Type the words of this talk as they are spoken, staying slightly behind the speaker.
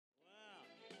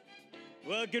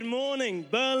Well, good morning,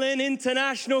 Berlin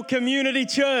International Community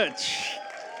Church.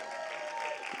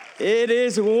 It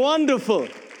is wonderful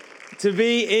to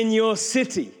be in your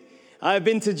city. I've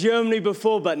been to Germany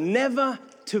before, but never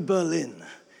to Berlin.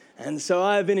 And so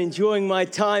I've been enjoying my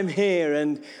time here.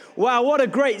 And wow, what a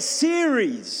great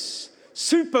series,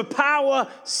 Superpower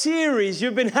series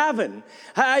you've been having.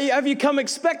 Have you come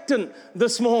expectant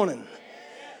this morning?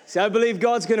 See, I believe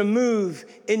God's going to move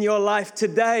in your life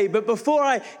today. But before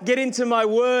I get into my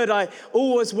word, I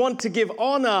always want to give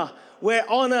honor where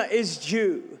honor is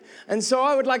due. And so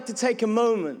I would like to take a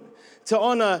moment to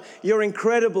honor your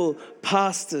incredible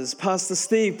pastors, Pastor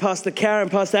Steve, Pastor Karen,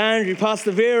 Pastor Andrew,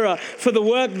 Pastor Vera, for the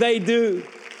work they do.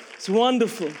 It's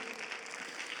wonderful.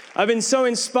 I've been so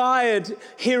inspired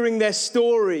hearing their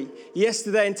story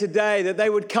yesterday and today that they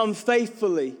would come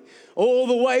faithfully all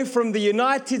the way from the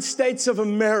United States of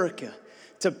America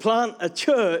to plant a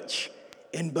church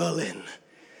in Berlin.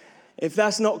 If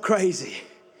that's not crazy,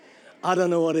 I don't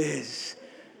know what is.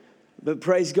 But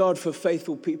praise God for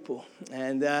faithful people.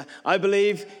 And I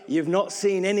believe you've not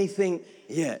seen anything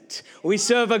yet. We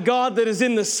serve a God that is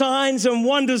in the signs and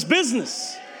wonders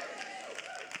business.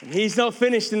 And He's not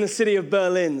finished in the city of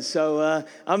Berlin. So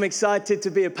I'm excited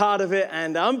to be a part of it.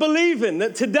 And I'm believing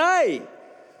that today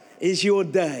is your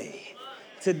day.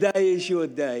 Today is your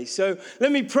day. So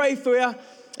let me pray for you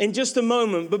in just a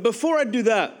moment. But before I do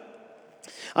that,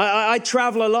 I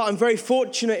travel a lot. I'm very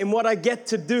fortunate in what I get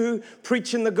to do,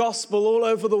 preaching the gospel all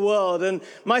over the world. And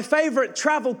my favorite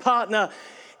travel partner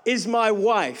is my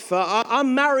wife.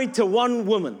 I'm married to one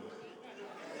woman.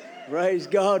 Praise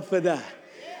God for that.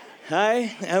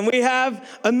 Hey? And we have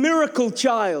a miracle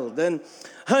child. And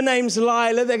her name's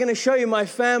Lila. They're going to show you my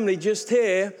family just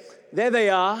here. There they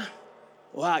are.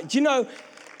 Wow. Do you know,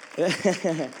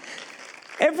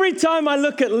 every time I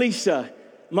look at Lisa,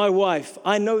 my wife,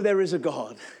 I know there is a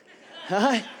God.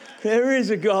 There is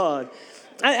a God.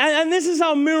 And this is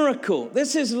our miracle.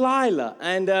 This is Lila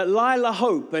and Lila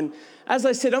Hope. And as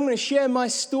I said, I'm going to share my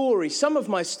story, some of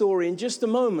my story in just a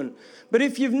moment. But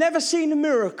if you've never seen a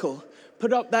miracle,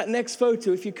 put up that next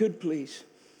photo if you could, please.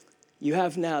 You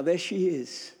have now. There she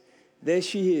is. There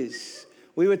she is.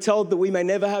 We were told that we may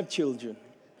never have children.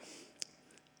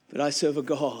 But I serve a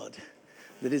God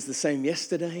that is the same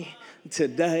yesterday,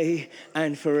 today,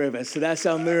 and forever. So that's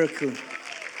our miracle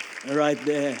right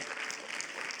there.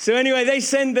 So anyway, they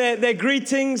send their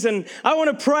greetings, and I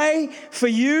want to pray for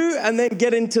you and then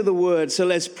get into the word. So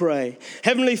let's pray.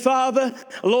 Heavenly Father,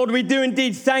 Lord, we do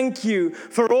indeed thank you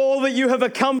for all that you have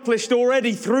accomplished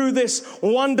already through this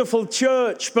wonderful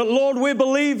church. But Lord, we're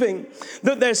believing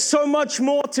that there's so much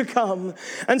more to come.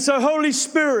 And so Holy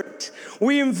Spirit,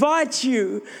 we invite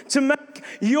you to make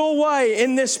your way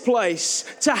in this place,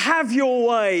 to have your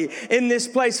way in this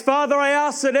place. Father, I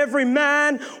ask that every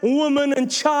man, woman, and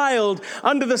child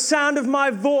under the sound of my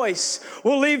voice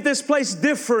will leave this place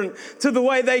different to the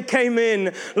way they came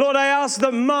in. Lord, I ask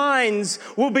that minds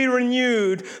will be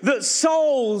renewed, that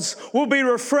souls will be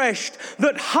refreshed,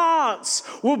 that hearts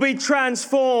will be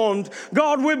transformed.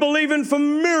 God, we're believing for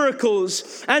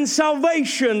miracles and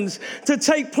salvations to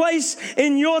take place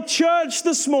in your church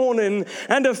this morning.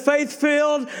 And a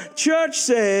faith-filled church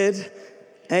said,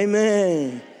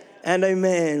 amen and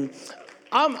amen.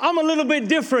 I'm a little bit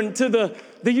different to the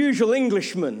usual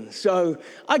Englishman, so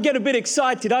I get a bit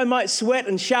excited. I might sweat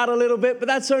and shout a little bit, but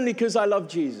that's only because I love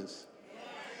Jesus.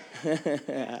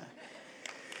 The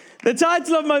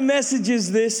title of my message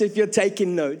is this, if you're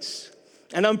taking notes,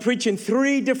 and I'm preaching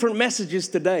 3 different messages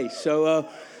today, so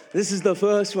this is the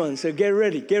first one, so get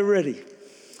ready, get ready.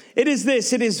 It is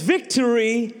this, it is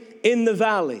victory in the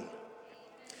valley.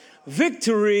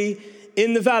 Victory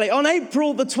in the valley. On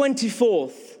April the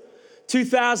 24th,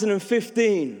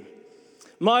 2015,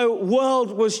 my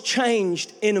world was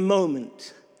changed in a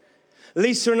moment.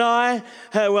 Lisa and I,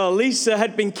 Lisa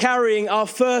had been carrying our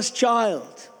first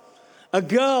child, a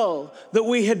girl that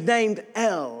we had named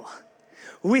Elle.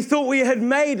 We thought we had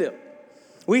made it.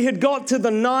 We had got to the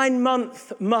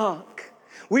 9-month mark.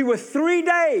 We were 3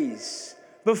 days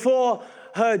before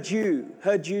her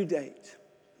due date.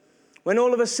 When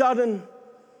all of a sudden,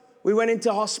 we went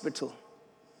into hospital.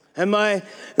 And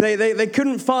they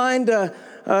couldn't find a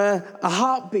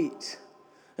heartbeat.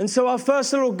 And so our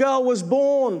first little girl was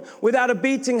born without a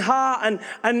beating heart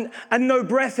and no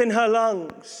breath in her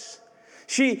lungs.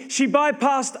 She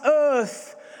bypassed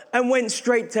earth and went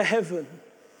straight to heaven.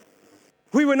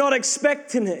 We were not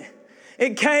expecting it.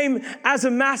 It came as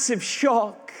a massive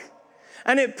shock.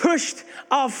 And it pushed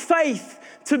our faith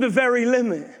to the very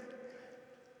limit.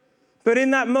 But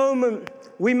in that moment,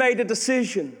 we made a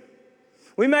decision.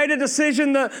 We made a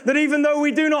decision that even though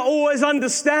we do not always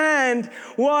understand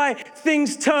why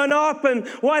things turn up and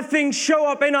why things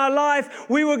show up in our life,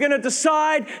 we were going to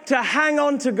decide to hang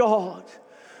on to God,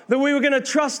 that we were going to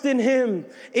trust in Him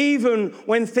even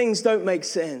when things don't make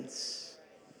sense.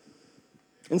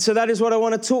 And so that is what I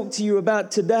want to talk to you about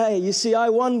today. You see, I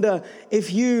wonder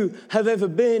if you have ever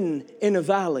been in a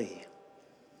valley,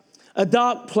 a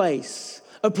dark place,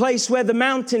 a place where the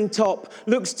mountaintop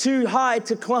looks too high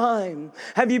to climb.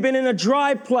 Have you been in a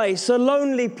dry place, a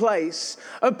lonely place,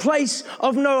 a place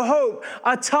of no hope,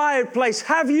 a tired place?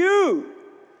 Have you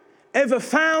ever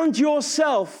found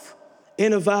yourself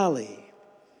in a valley?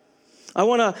 I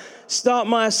want to start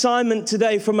my assignment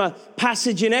today from a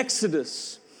passage in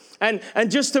Exodus. And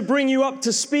just to bring you up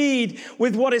to speed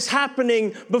with what is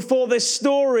happening before this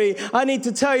story, I need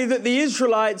to tell you that the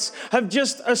Israelites have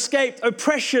just escaped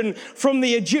oppression from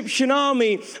the Egyptian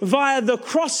army via the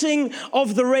crossing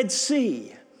of the Red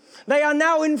Sea. They are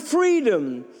now in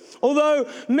freedom, although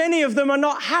many of them are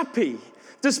not happy.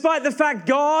 Despite the fact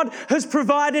God has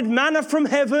provided manna from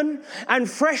heaven and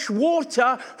fresh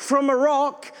water from a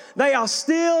rock, they are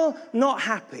still not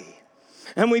happy.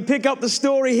 And we pick up the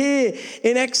story here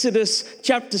in Exodus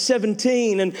chapter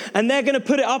 17, and they're going to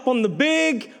put it up on the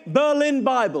big Berlin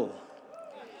Bible.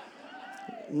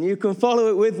 And you can follow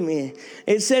it with me.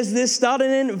 It says this,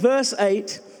 starting in verse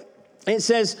 8. It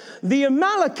says, the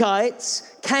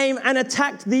Amalekites came and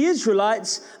attacked the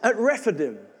Israelites at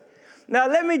Rephidim. Now,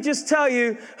 let me just tell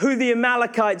you who the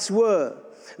Amalekites were.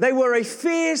 They were a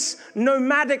fierce,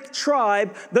 nomadic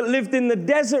tribe that lived in the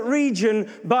desert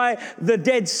region by the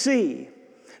Dead Sea.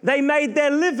 They made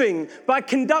their living by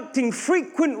conducting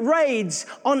frequent raids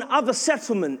on other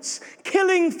settlements,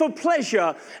 killing for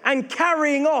pleasure and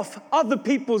carrying off other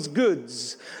people's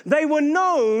goods. They were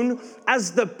known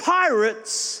as the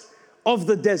pirates of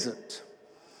the desert.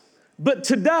 But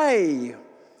today,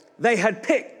 they had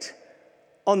picked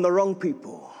on the wrong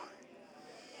people.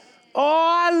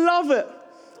 Oh, I love it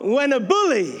when a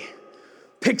bully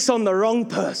picks on the wrong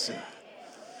person.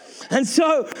 And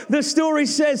so the story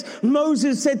says,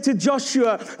 Moses said to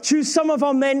Joshua, choose some of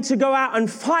our men to go out and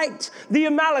fight the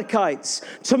Amalekites.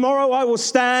 Tomorrow I will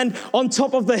stand on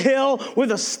top of the hill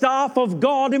with a staff of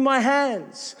God in my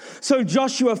hands. So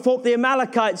Joshua fought the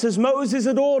Amalekites as Moses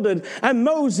had ordered. And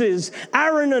Moses,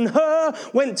 Aaron and Hur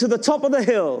went to the top of the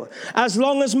hill. As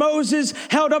long as Moses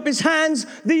held up his hands,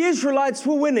 the Israelites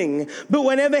were winning. But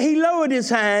whenever he lowered his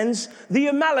hands, the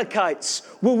Amalekites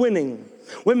were winning.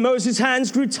 When Moses' hands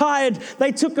grew tired,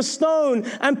 they took a stone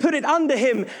and put it under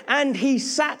him, and he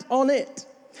sat on it.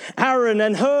 Aaron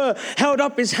and Hur held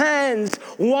up his hands,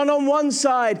 one on one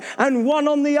side and one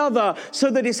on the other,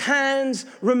 so that his hands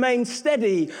remained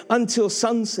steady until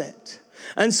sunset.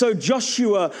 And so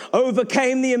Joshua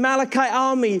overcame the Amalekite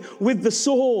army with the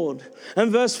sword. And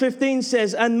verse 15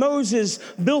 says, and Moses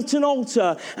built an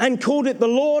altar and called it, the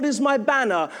Lord is my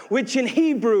banner, which in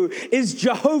Hebrew is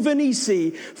Jehovah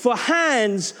Nissi, for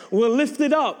hands were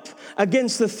lifted up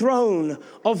against the throne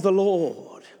of the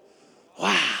Lord.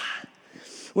 Wow.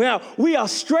 Well, we are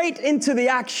straight into the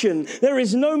action. There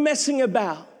is no messing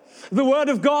about. The word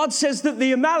of God says that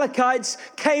the Amalekites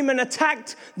came and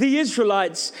attacked the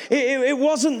Israelites. It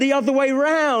wasn't the other way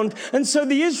around. And so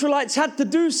the Israelites had to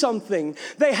do something.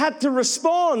 They had to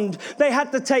respond. They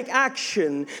had to take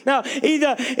action. Now,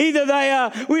 either they,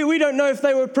 we don't know if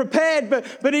they were prepared,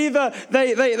 but either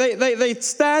they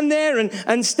stand there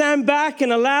and stand back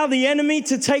and allow the enemy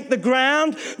to take the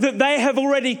ground that they have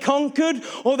already conquered,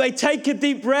 or they take a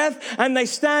deep breath and they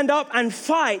stand up and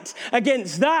fight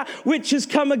against that which has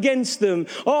come against them.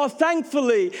 Oh,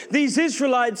 thankfully, these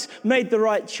Israelites made the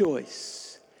right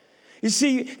choice. You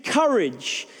see,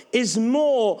 courage is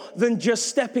more than just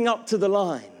stepping up to the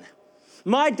line.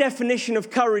 My definition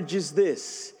of courage is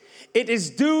this: it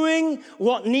is doing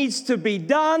what needs to be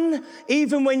done,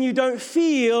 even when you don't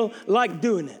feel like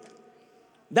doing it.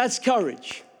 That's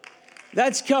courage.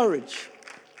 That's courage.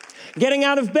 Getting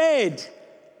out of bed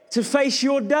to face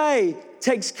your day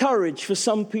takes courage for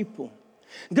some people.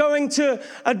 Going to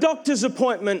a doctor's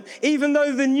appointment, even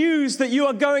though the news that you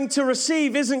are going to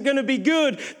receive isn't going to be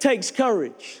good, takes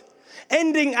courage.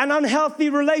 Ending an unhealthy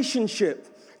relationship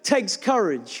takes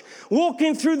courage.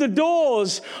 Walking through the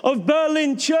doors of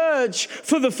Berlin Church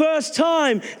for the first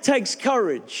time takes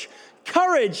courage.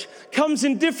 Courage comes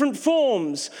in different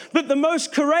forms, but the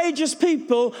most courageous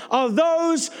people are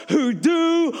those who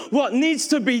do what needs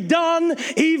to be done,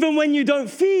 even when you don't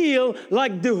feel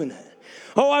like doing it.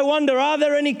 Oh, I wonder, are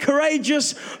there any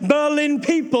courageous Berlin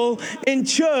people in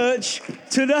church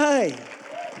today?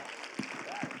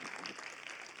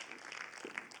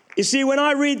 You see, when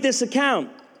I read this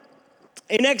account,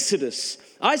 in Exodus.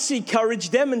 I see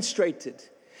courage demonstrated.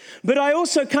 But I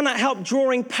also cannot help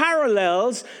drawing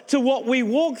parallels to what we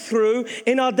walk through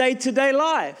in our day-to-day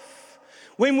life.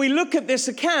 When we look at this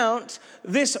account,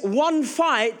 this one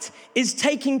fight is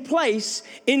taking place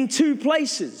in two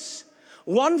places.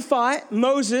 One fight,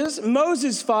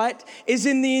 Moses' fight, is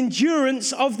in the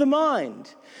endurance of the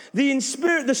mind. The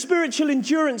spiritual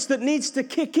endurance that needs to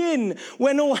kick in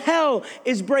when all hell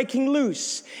is breaking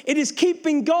loose. It is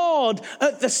keeping God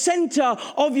at the center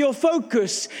of your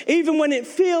focus, even when it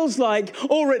feels like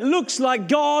or it looks like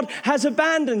God has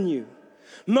abandoned you.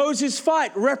 Moses'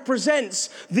 fight represents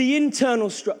the internal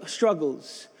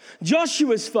struggles.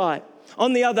 Joshua's fight,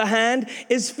 on the other hand,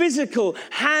 is physical,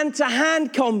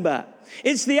 hand-to-hand combat.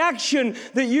 It's the action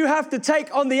that you have to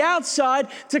take on the outside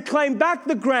to claim back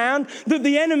the ground that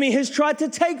the enemy has tried to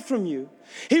take from you.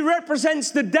 He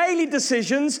represents the daily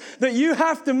decisions that you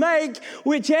have to make,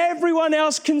 which everyone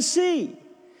else can see.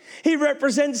 He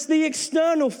represents the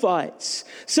external fights.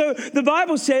 So the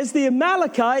Bible says the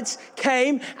Amalekites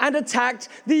came and attacked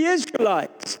the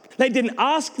Israelites. They didn't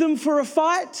ask them for a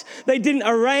fight. They didn't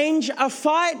arrange a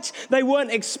fight. They weren't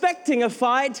expecting a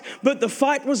fight, but the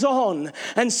fight was on.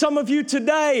 And some of you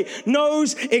today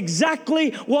knows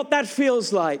exactly what that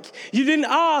feels like. You didn't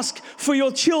ask for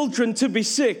your children to be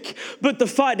sick, but the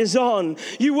fight is on.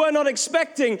 You were not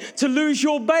expecting to lose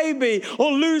your baby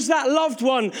or lose that loved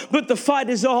one, but the fight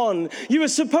is on. You were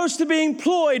supposed to be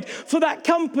employed for that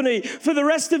company for the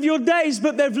rest of your days,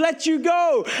 but they've let you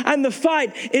go, and the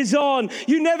fight is on.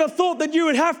 You never thought that you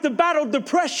would have to battle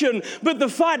depression, but the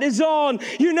fight is on.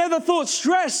 You never thought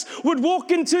stress would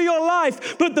walk into your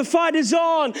life, but the fight is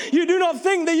on. You do not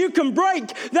think that you can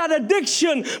break that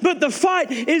addiction, but the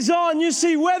fight is on. You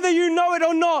see, whether you know it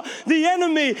or not, the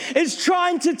enemy is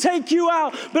trying to take you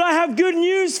out. But I have good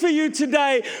news for you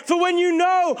today. For when you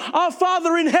know our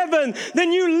Father in heaven,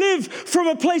 then you live from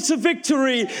a place of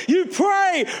victory. You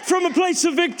pray from a place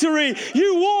of victory.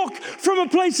 You walk from a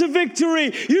place of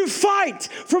victory. You fight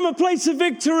from a place of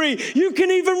victory. You can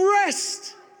even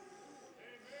rest.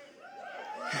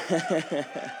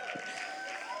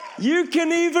 You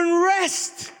can even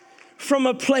rest from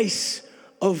a place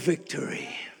of victory.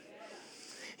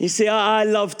 You see, I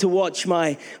love to watch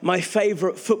my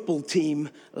favorite football team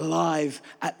live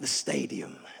at the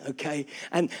stadium, okay?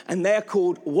 And they're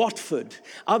called Watford.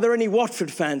 Are there any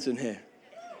Watford fans in here?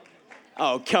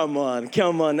 Oh, come on.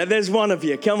 There's one of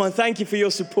you. Come on, thank you for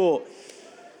your support.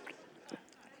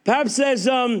 Perhaps there's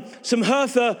some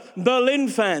Hertha Berlin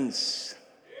fans.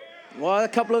 Well, a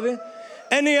couple of you.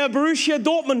 Any Borussia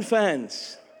Dortmund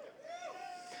fans?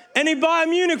 Any Bayern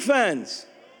Munich fans?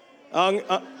 I'm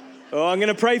going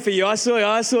to pray for you. I saw you.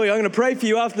 I'm going to pray for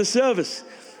you after the service.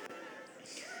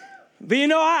 But you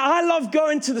know, I love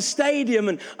going to the stadium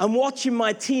and watching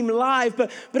my team live,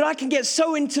 but I can get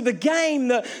so into the game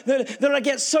that I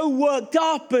get so worked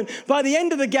up, and by the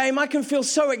end of the game, I can feel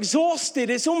so exhausted.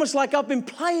 It's almost like I've been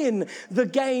playing the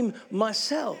game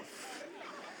myself.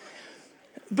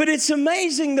 But it's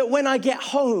amazing that when I get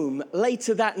home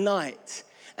later that night,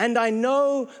 and I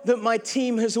know that my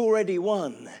team has already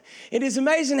won, it is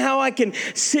amazing how I can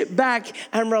sit back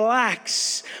and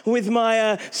relax with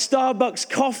my Starbucks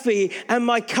coffee and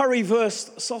my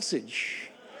currywurst sausage.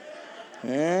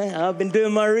 I've been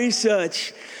doing my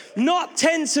research. Not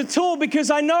tense at all,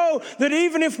 because I know that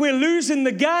even if we're losing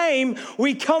the game,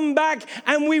 we come back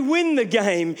and we win the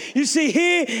game. You see,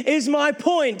 here is my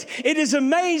point. It is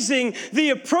amazing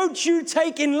the approach you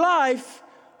take in life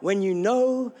when you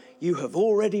know you have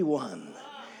already won.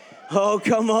 Oh,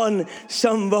 come on,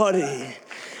 somebody.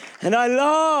 And I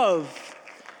love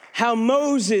how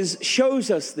Moses shows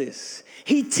us this.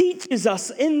 He teaches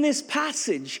us in this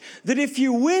passage that if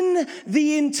you win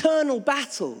the internal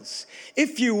battles,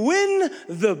 if you win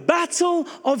the battle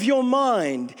of your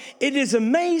mind, it is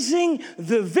amazing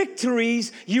the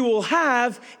victories you will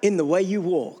have in the way you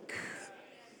walk.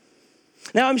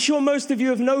 Now, I'm sure most of you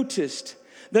have noticed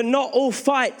that not all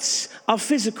fights are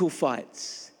physical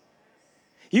fights.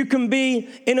 You can be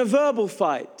in a verbal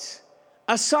fight,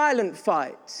 a silent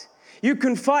fight. You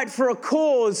can fight for a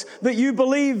cause that you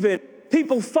believe in.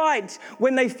 People fight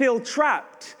when they feel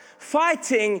trapped.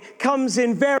 Fighting comes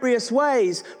in various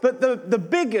ways, but the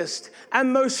biggest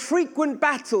and most frequent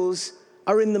battles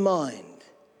are in the mind.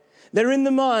 They're in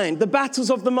the mind, the battles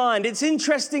of the mind. It's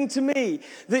interesting to me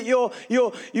that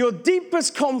your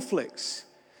deepest conflicts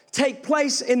take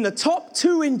place in the top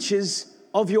 2 inches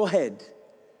of your head.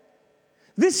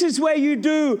 This is where you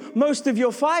do most of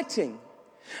your fighting.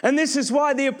 And this is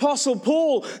why the Apostle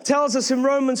Paul tells us in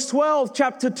Romans 12,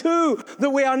 chapter 2, that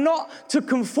we are not to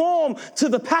conform to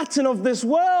the pattern of this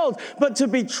world, but to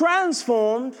be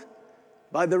transformed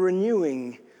by the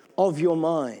renewing of your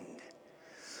mind.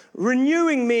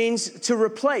 Renewing means to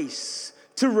replace,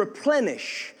 to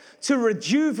replenish, to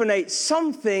rejuvenate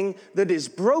something that is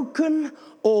broken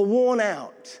or worn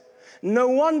out. No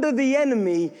wonder the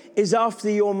enemy is after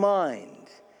your mind.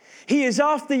 He is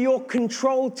after your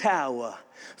control tower.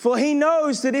 For he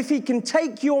knows that if he can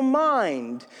take your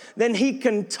mind, then he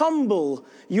can tumble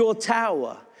your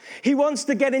tower. He wants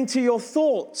to get into your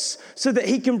thoughts so that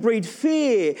he can breed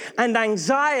fear and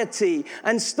anxiety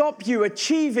and stop you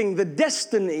achieving the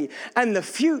destiny and the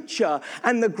future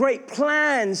and the great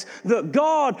plans that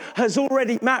God has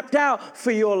already mapped out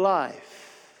for your life.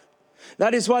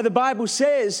 That is why the Bible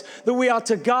says that we are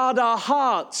to guard our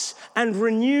hearts and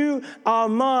renew our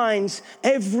minds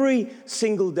every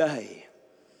single day.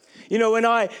 You know, when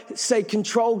I say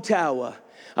control tower,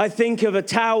 I think of a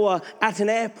tower at an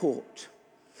airport.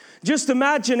 Just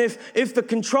imagine if the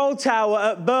control tower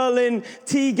at Berlin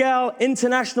Tegel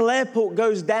International Airport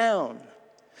goes down.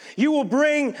 You will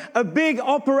bring a big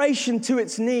operation to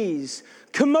its knees.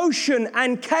 Commotion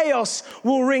and chaos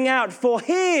will ring out, for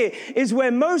here is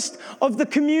where most of the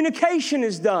communication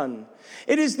is done.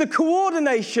 It is the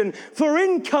coordination for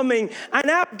incoming and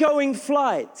outgoing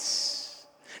flights.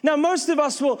 Now, most of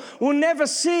us will never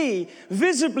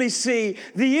visibly see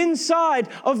the inside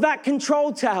of that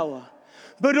control tower.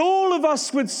 But all of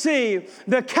us would see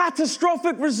the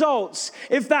catastrophic results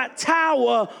if that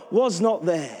tower was not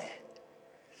there.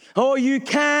 Oh, you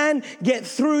can get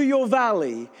through your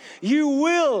valley. You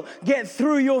will get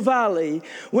through your valley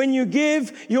when you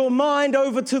give your mind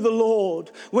over to the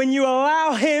Lord, when you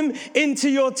allow him into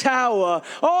your tower.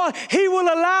 Oh, he will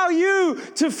allow you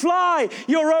to fly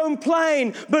your own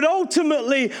plane, but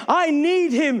ultimately, I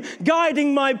need him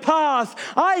guiding my path.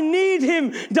 I need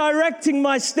him directing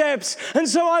my steps. And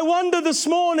so I wonder this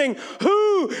morning,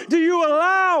 who do you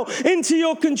allow into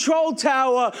your control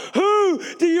tower? Who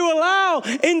do you allow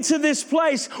into this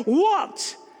place?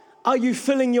 What are you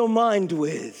filling your mind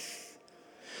with?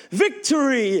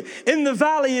 Victory in the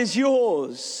valley is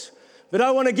yours. But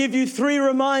I want to give you 3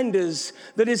 reminders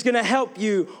that is going to help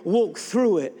you walk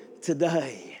through it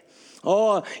today.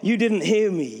 Oh, you didn't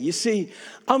hear me. You see,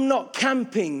 I'm not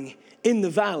camping in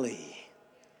the valley.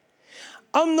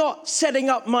 I'm not setting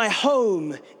up my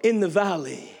home in the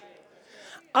valley.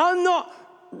 I'm not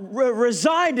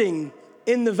residing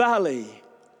in the valley.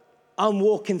 I'm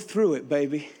walking through it,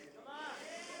 baby.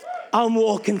 I'm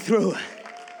walking through it.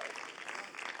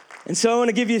 And so I want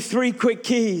to give you 3 quick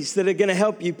keys that are going to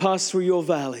help you pass through your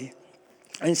valley.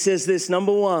 And it says this,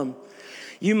 number 1,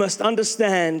 you must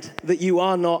understand that you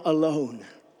are not alone.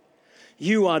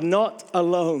 You are not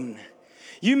alone.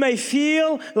 You may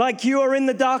feel like you are in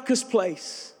the darkest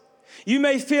place. You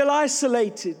may feel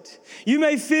isolated. You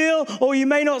may feel or you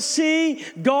may not see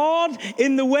God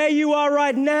in the way you are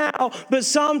right now. But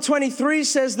Psalm 23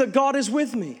 says that God is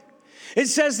with me. It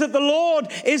says that the Lord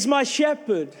is my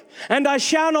shepherd and I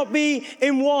shall not be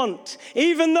in want.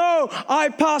 Even though I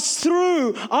pass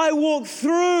through, I walk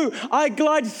through, I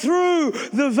glide through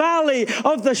the valley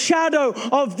of the shadow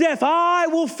of death, I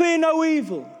will fear no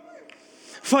evil.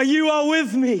 For you are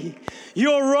with me.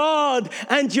 Your rod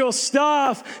and your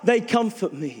staff, they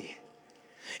comfort me.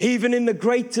 Even in the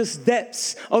greatest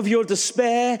depths of your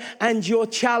despair and your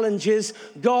challenges,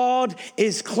 God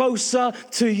is closer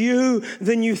to you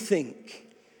than you think.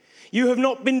 You have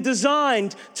not been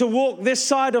designed to walk this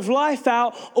side of life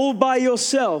out all by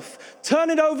yourself. Turn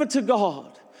it over to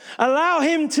God. Allow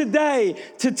him today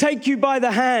to take you by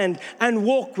the hand and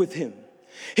walk with him.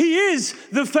 He is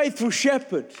the faithful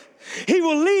shepherd. He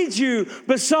will lead you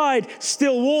beside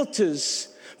still waters.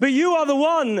 But you are the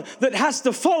one that has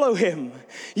to follow him.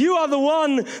 You are the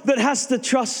one that has to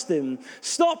trust him.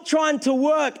 Stop trying to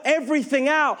work everything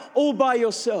out all by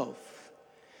yourself.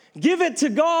 Give it to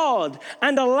God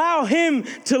and allow him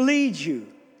to lead you.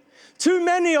 Too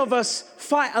many of us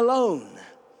fight alone,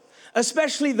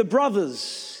 especially the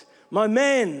brothers, my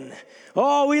men.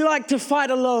 Oh, we like to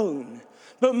fight alone.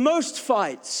 But most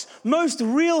fights, most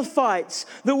real fights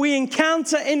that we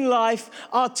encounter in life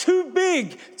are too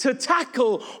big to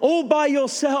tackle all by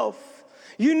yourself.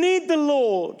 You need the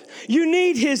Lord. You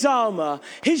need his armor.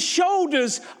 His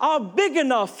shoulders are big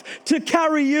enough to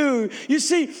carry you. You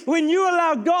see, when you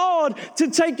allow God to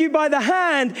take you by the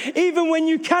hand, even when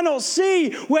you cannot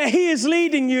see where he is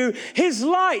leading you, his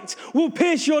light will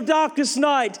pierce your darkest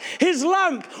night. His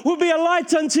lamp will be a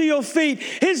light unto your feet.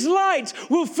 His light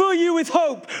will fill you with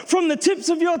hope from the tips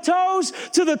of your toes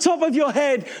to the top of your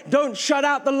head. Don't shut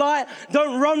out the light.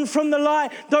 Don't run from the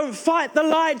light. Don't fight the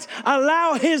light.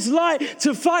 Allow his light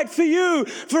to fight for you.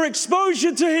 For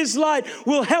exposure to his light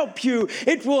will help you.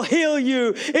 It will heal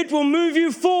you. It will move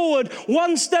you forward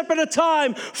one step at a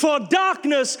time. For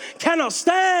darkness cannot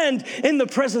stand in the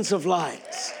presence of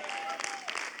light.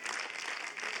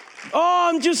 Oh,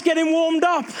 I'm just getting warmed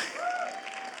up.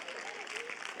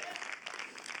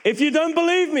 If you don't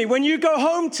believe me, when you go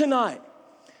home tonight,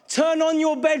 turn on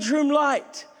your bedroom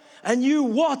light and you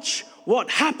watch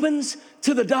what happens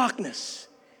to the darkness.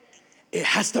 It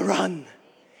has to run.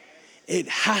 It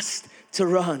has to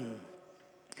run.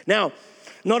 Now,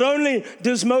 not only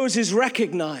does Moses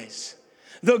recognize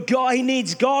that he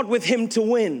needs God with him to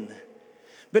win,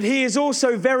 but he is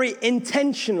also very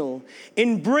intentional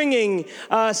in bringing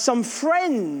some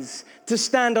friends to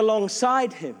stand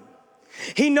alongside him.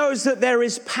 He knows that there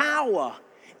is power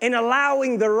in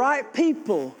allowing the right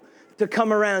people to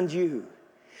come around you.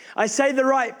 I say the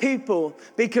right people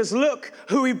because look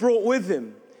who he brought with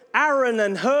him. Aaron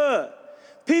and Hur,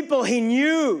 people he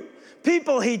knew,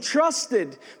 people he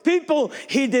trusted, people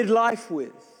he did life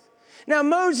with. Now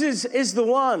Moses is the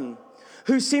one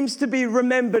who seems to be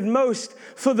remembered most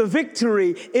for the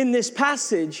victory in this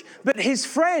passage, but his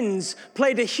friends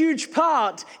played a huge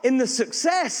part in the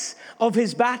success of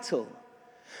his battle.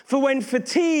 For when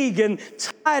fatigue and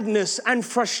tiredness and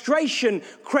frustration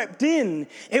crept in,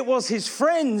 it was his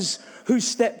friends who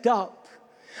stepped up.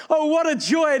 Oh, what a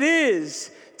joy it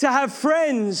is to have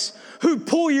friends who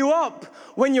pull you up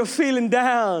when you're feeling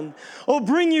down or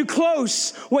bring you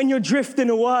close when you're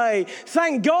drifting away.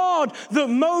 Thank God that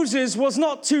Moses was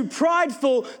not too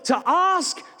prideful to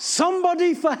ask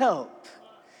somebody for help.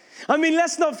 I mean,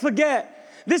 let's not forget,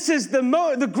 this is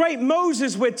the great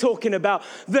Moses we're talking about,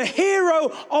 the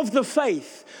hero of the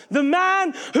faith, the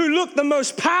man who looked the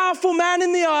most powerful man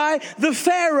in the eye, the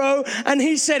Pharaoh, and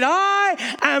he said, I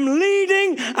am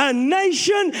leading a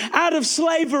nation out of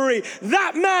slavery.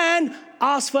 That man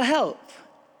asked for help.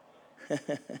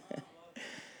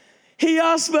 He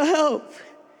asked for help.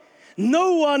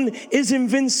 No one is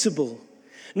invincible.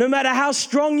 No matter how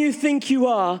strong you think you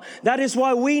are, that is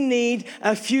why we need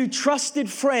a few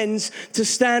trusted friends to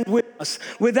stand with us.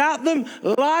 Without them,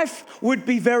 life would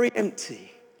be very empty.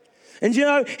 And you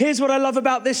know, here's what I love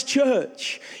about this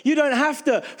church. You don't have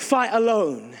to fight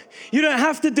alone. You don't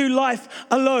have to do life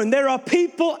alone. There are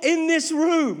people in this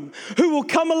room who will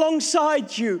come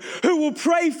alongside you, who will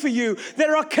pray for you.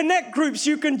 There are connect groups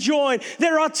you can join.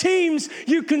 There are teams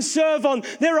you can serve on.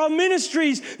 There are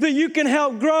ministries that you can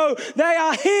help grow. They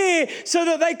are here so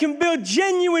that they can build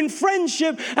genuine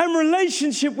friendship and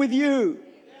relationship with you.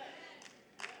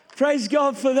 Praise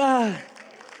God for that.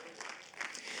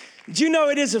 Do you know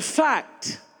it is a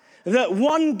fact that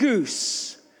one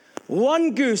goose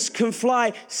can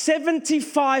fly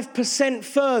 75%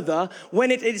 further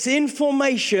when it is in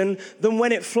formation than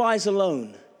when it flies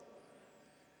alone?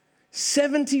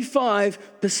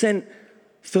 75%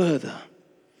 further.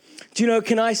 Do you know,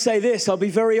 can I say this? I'll be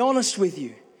very honest with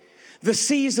you. The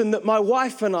season that my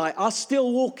wife and I are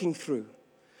still walking through.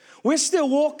 We're still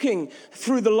walking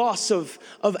through the loss of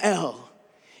Elle.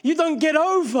 You don't get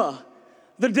over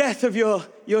the death of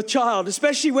your child,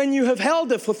 especially when you have held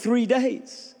her for 3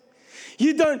 days.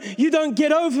 You don't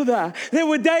get over that. There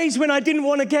were days when I didn't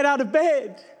want to get out of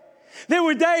bed. There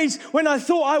were days when I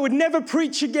thought I would never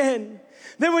preach again.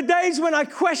 There were days when I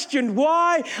questioned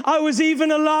why I was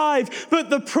even alive.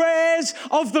 But the prayers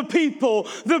of the people,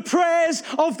 the prayers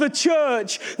of the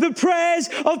church, the prayers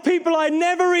of people I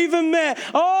never even met,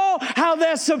 oh, how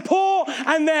their support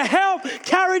and their help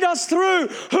carried us through.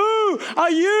 Who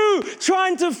are you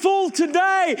trying to fool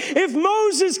today? If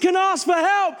Moses can ask for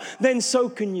help, then so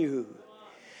can you.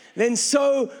 Then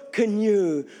so can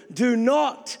you. Do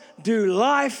not do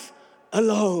life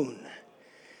alone.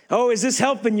 Oh, is this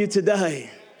helping you today?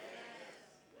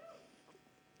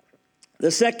 The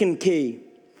second key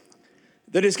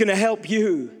that is going to help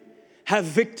you have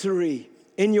victory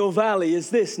in your valley is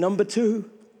this. Number 2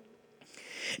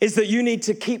 is that you need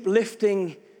to keep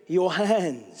lifting your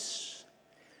hands.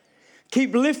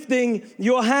 Keep lifting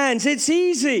your hands. It's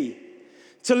easy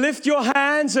to lift your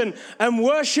hands and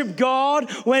worship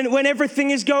God when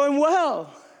everything is going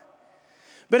well.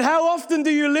 But how often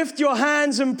do you lift your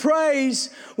hands and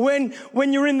praise when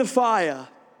you're in the fire?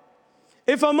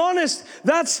 If I'm honest,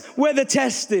 that's where the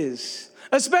test is.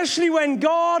 Especially when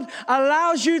God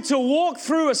allows you to walk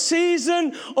through a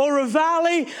season or a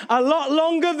valley a lot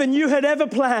longer than you had ever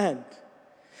planned.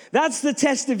 That's the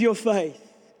test of your faith.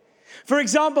 For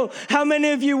example, how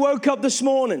many of you woke up this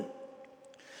morning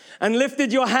and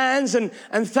lifted your hands and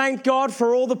thanked God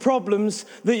for all the problems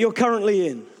that you're currently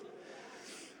in?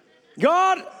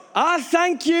 God, I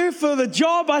thank you for the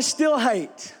job I still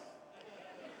hate.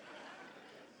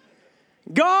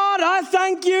 God, I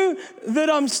thank you that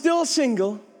I'm still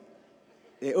single.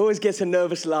 It always gets a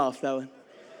nervous laugh, that one.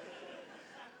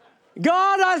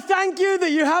 God, I thank you that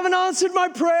you haven't answered my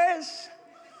prayers.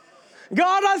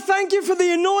 God, I thank you for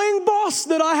the annoying boss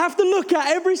that I have to look at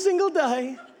every single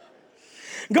day.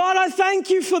 God, I thank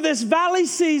you for this valley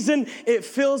season. It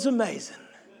feels amazing.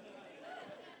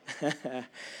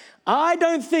 I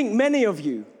don't think many of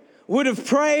you would have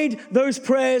prayed those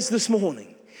prayers this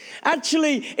morning.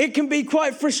 Actually, it can be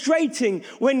quite frustrating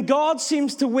when God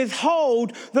seems to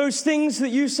withhold those things that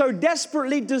you so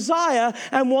desperately desire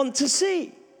and want to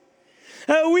see.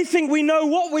 We think we know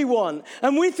what we want,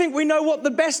 and we think we know what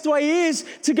the best way is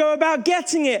to go about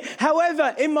getting it.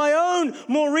 However, in my own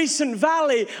more recent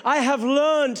valley, I have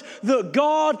learned that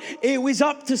God is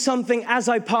up to something as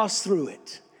I pass through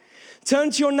it.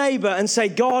 Turn to your neighbor and say,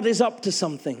 God is up to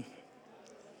something.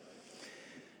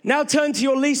 Now turn to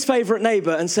your least favorite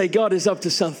neighbor and say, God is up to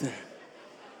something.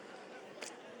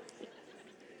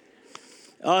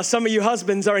 Some of you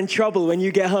husbands are in trouble when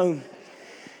you get home.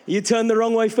 You turn the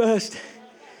wrong way first.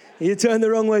 You turn the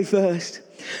wrong way first.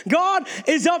 God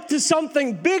is up to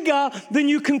something bigger than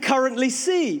you can currently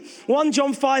see. 1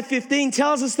 John 5:15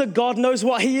 tells us that God knows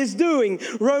what he is doing.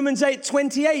 Romans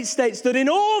 8:28 states that in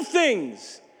all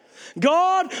things,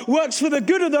 God works for the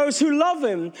good of those who love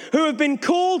him, who have been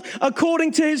called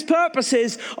according to his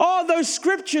purposes. Oh, those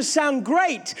scriptures sound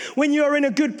great when you are in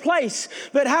a good place.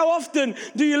 But how often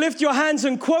do you lift your hands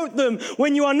and quote them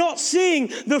when you are not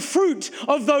seeing the fruit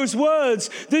of those words?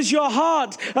 Does your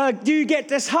heart, do you get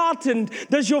disheartened?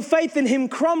 Does your faith in him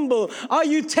crumble? Are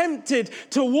you tempted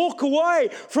to walk away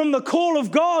from the call of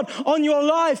God on your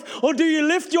life? Or do you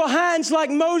lift your hands like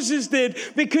Moses did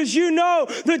because you know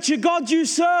that your God you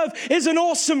serve is an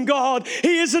awesome God.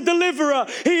 He is a deliverer.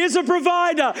 He is a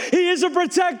provider. He is a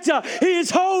protector. He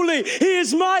is holy. He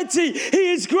is mighty.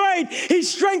 He is great. He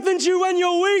strengthens you when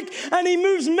you're weak, and he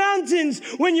moves mountains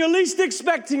when you're least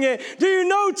expecting it. Do you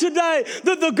know today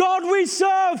that the God we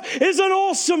serve is an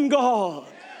awesome God?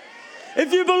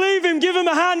 If you believe him, give him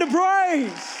a hand of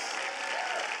praise.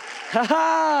 Ha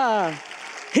ha!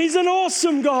 He's an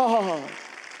awesome God.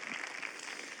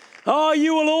 Oh,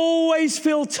 you will always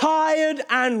feel tired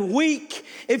and weak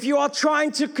if you are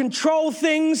trying to control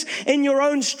things in your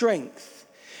own strength.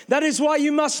 That is why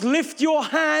you must lift your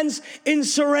hands in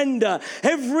surrender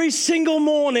every single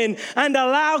morning and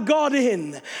allow God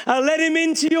in. Let him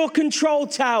into your control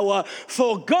tower,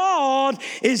 for God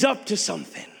is up to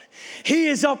something. He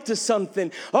is up to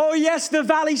something. Oh yes, the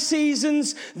valley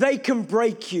seasons, they can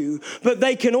break you, but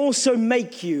they can also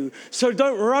make you. So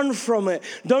don't run from it.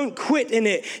 Don't quit in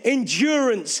it.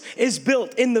 Endurance is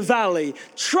built in the valley.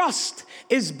 Trust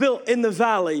is built in the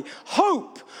valley.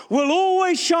 Hope will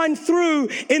always shine through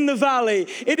in the valley.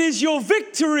 It is your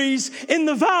victories in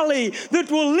the valley that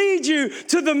will lead you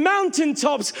to the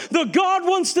mountaintops that God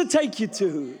wants to take you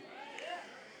to.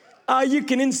 You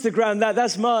can Instagram that.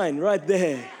 That's mine right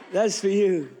there. That's for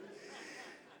you.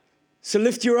 So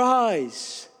lift your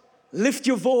eyes, lift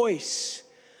your voice,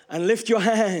 and lift your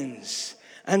hands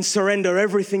and surrender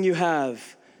everything you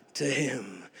have to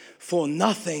him. For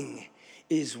nothing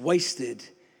is wasted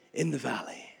in the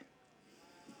valley.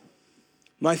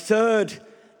 My third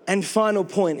and final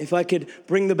point, if I could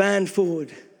bring the band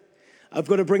forward. I've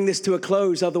got to bring this to a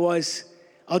close, otherwise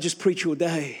I'll just preach all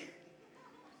day.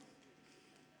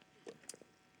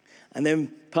 And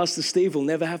then Pastor Steve will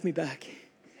never have me back.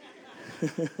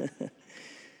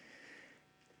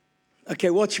 Okay,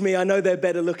 watch me. I know they're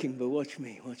better looking, but watch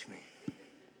me.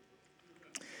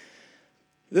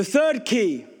 The third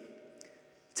key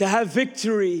to have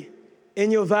victory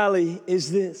in your valley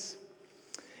is this,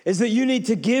 is that you need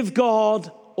to give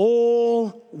God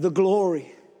all the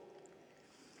glory.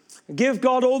 Give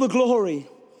God all the glory.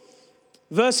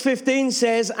 Verse 15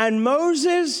 says, and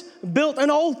Moses built an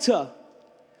altar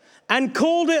and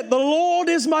called it, the Lord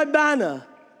is my banner,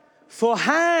 for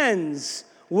hands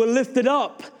were lifted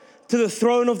up to the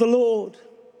throne of the Lord.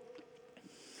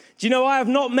 Do you know, I have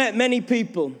not met many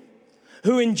people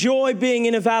who enjoy being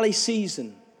in a valley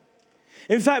season.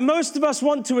 In fact, most of us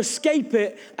want to escape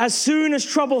it as soon as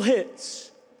trouble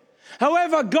hits.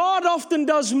 However, God often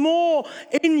does more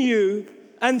in you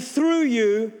and through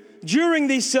you during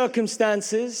these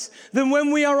circumstances than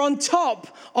when we are on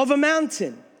top of a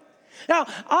mountain. Now,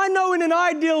 I know in an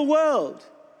ideal world,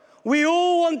 we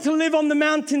all want to live on the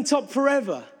mountaintop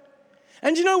forever.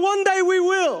 And you know, one day we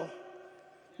will,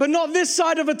 but not this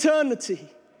side of eternity,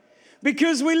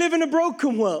 because we live in a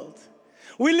broken world.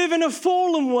 We live in a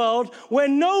fallen world where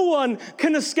no one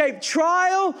can escape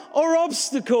trial or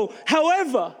obstacle.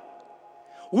 However,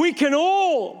 we can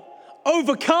all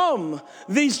overcome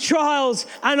these trials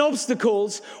and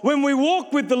obstacles when we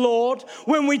walk with the Lord,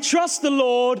 when we trust the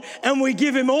Lord, and we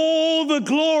give Him all the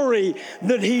glory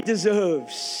that He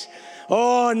deserves.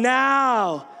 Oh,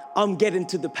 now I'm getting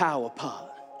to the power part.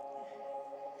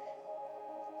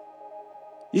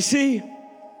 You see,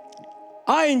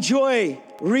 I enjoy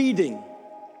reading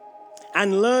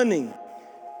and learning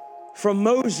from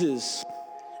Moses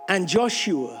and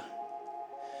Joshua,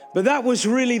 but that was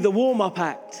really the warm-up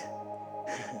act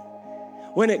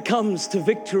when it comes to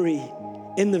victory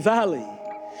in the valley.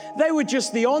 They were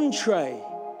just the entree,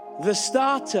 the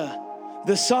starter,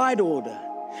 the side order.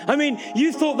 I mean,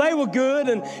 you thought they were good,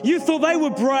 and you thought they were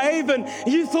brave, and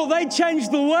you thought they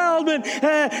changed the world, and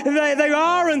they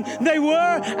are, and they were,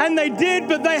 and they did,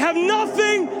 but they have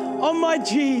nothing on my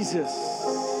Jesus.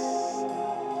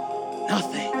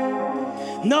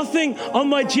 Nothing on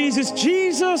my Jesus.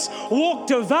 Jesus walked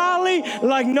a valley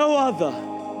like no other.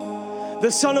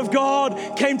 The Son of God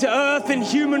came to earth in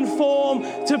human form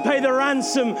to pay the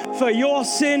ransom for your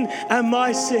sin and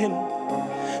my sin.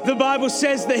 The Bible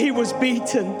says that He was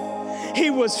beaten, He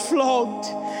was flogged,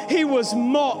 He was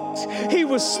mocked, He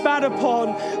was spat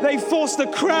upon. They forced a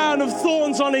crown of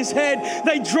thorns on His head.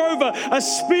 They drove a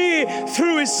spear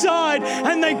through His side,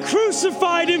 and they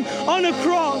crucified Him on a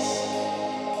cross.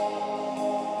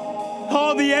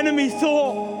 Oh, the enemy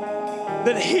thought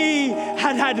that he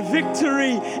had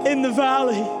victory in the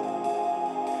valley.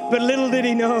 But little did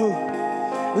he know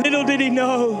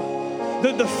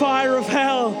that the fire of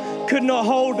hell could not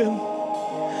hold him,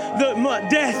 that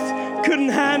death couldn't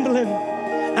handle him,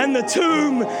 and the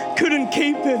tomb couldn't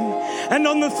keep him. And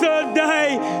on the third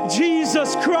day,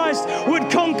 Jesus Christ would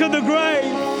conquer the grave.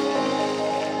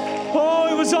 Oh,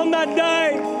 it was on that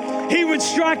day He would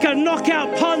strike a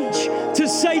knockout punch to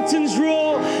Satan's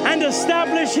roar and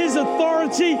establish His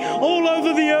authority all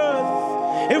over the earth.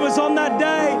 It was on that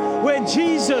day where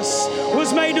Jesus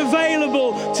was made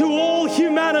available to all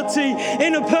humanity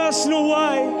in a personal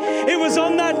way. It was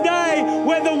on that day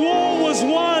where the war was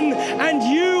won, and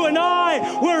you and I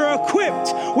were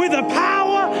equipped with a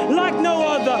power like no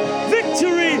other.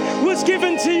 Victory was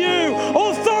given to you.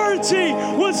 Authority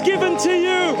was given to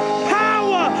you.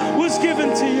 Power was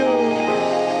given to you.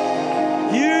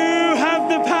 You have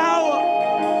the power.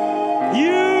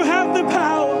 You have the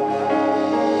power.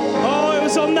 Oh, it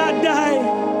was on that day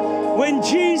when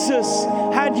Jesus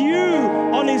had you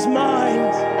on His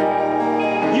mind.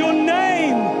 Your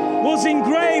name was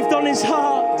engraved on His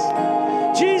heart.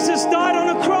 Jesus died on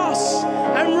a cross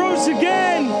and rose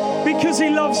again because He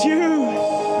loves you.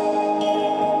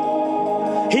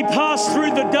 He passed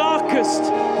through the darkest,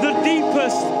 the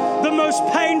deepest, the most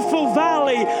painful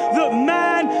valley that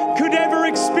man could ever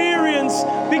experience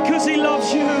because He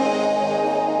loves you.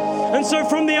 And so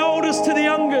from the oldest to the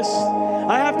youngest,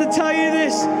 I have to tell you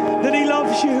this, that He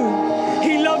loves you.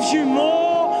 He loves you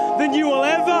more than you will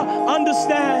ever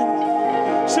understand.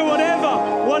 So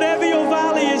whatever your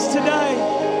valley is today,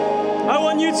 I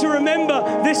want you to remember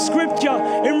this scripture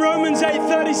in Romans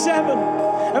 8:37.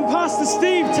 And Pastor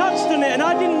Steve touched on it, and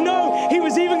I didn't know he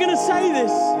was even going to say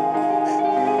this.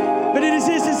 But it is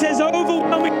this, it says,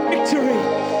 overwhelming victory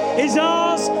is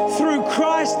ours through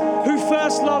Christ who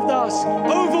first loved us.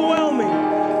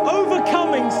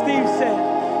 Overcoming, Steve said.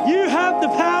 You have the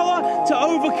power to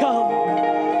overcome.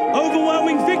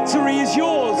 Overwhelming victory is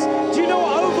yours. Do you know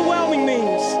what overwhelming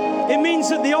means? It means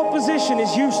that the opposition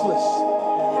is useless.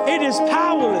 It is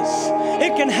powerless.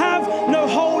 It can have no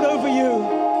hold over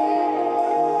you.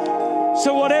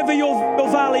 So whatever your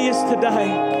valley is today,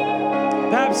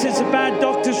 perhaps it's a bad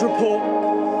doctor's report.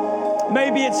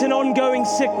 Maybe it's an ongoing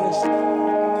sickness.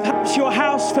 Perhaps your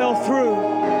house fell through.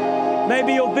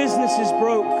 Maybe your business is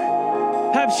broke.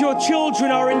 Perhaps your children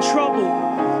are in trouble.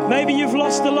 Maybe you've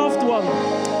lost a loved one.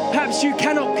 Perhaps you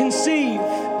cannot conceive.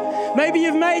 Maybe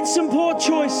you've made some poor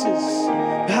choices.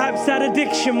 Perhaps that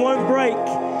addiction won't break.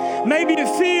 Maybe it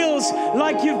feels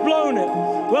like you've blown it.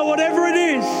 Well, whatever it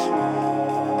is,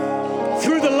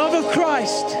 through the love of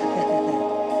Christ,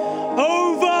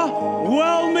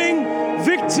 overwhelming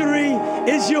Victory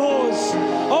is yours.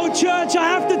 Oh, church, I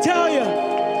have to tell you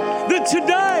that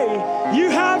today you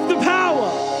have the power.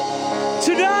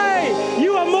 Today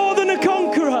you are more than a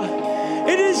conqueror.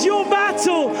 It is your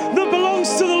battle that belongs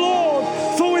to the Lord.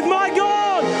 For with my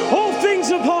God, all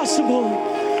things are possible.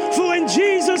 For in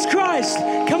Jesus Christ,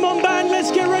 come on band,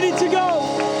 let's get ready to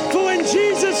go. For when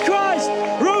Jesus Christ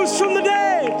rose from the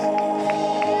dead,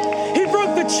 He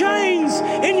broke the chains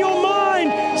in your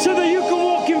mind so that you can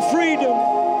walk in freedom.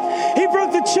 He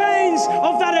broke the chains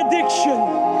of that addiction.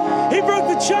 He broke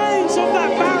the chains of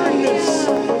that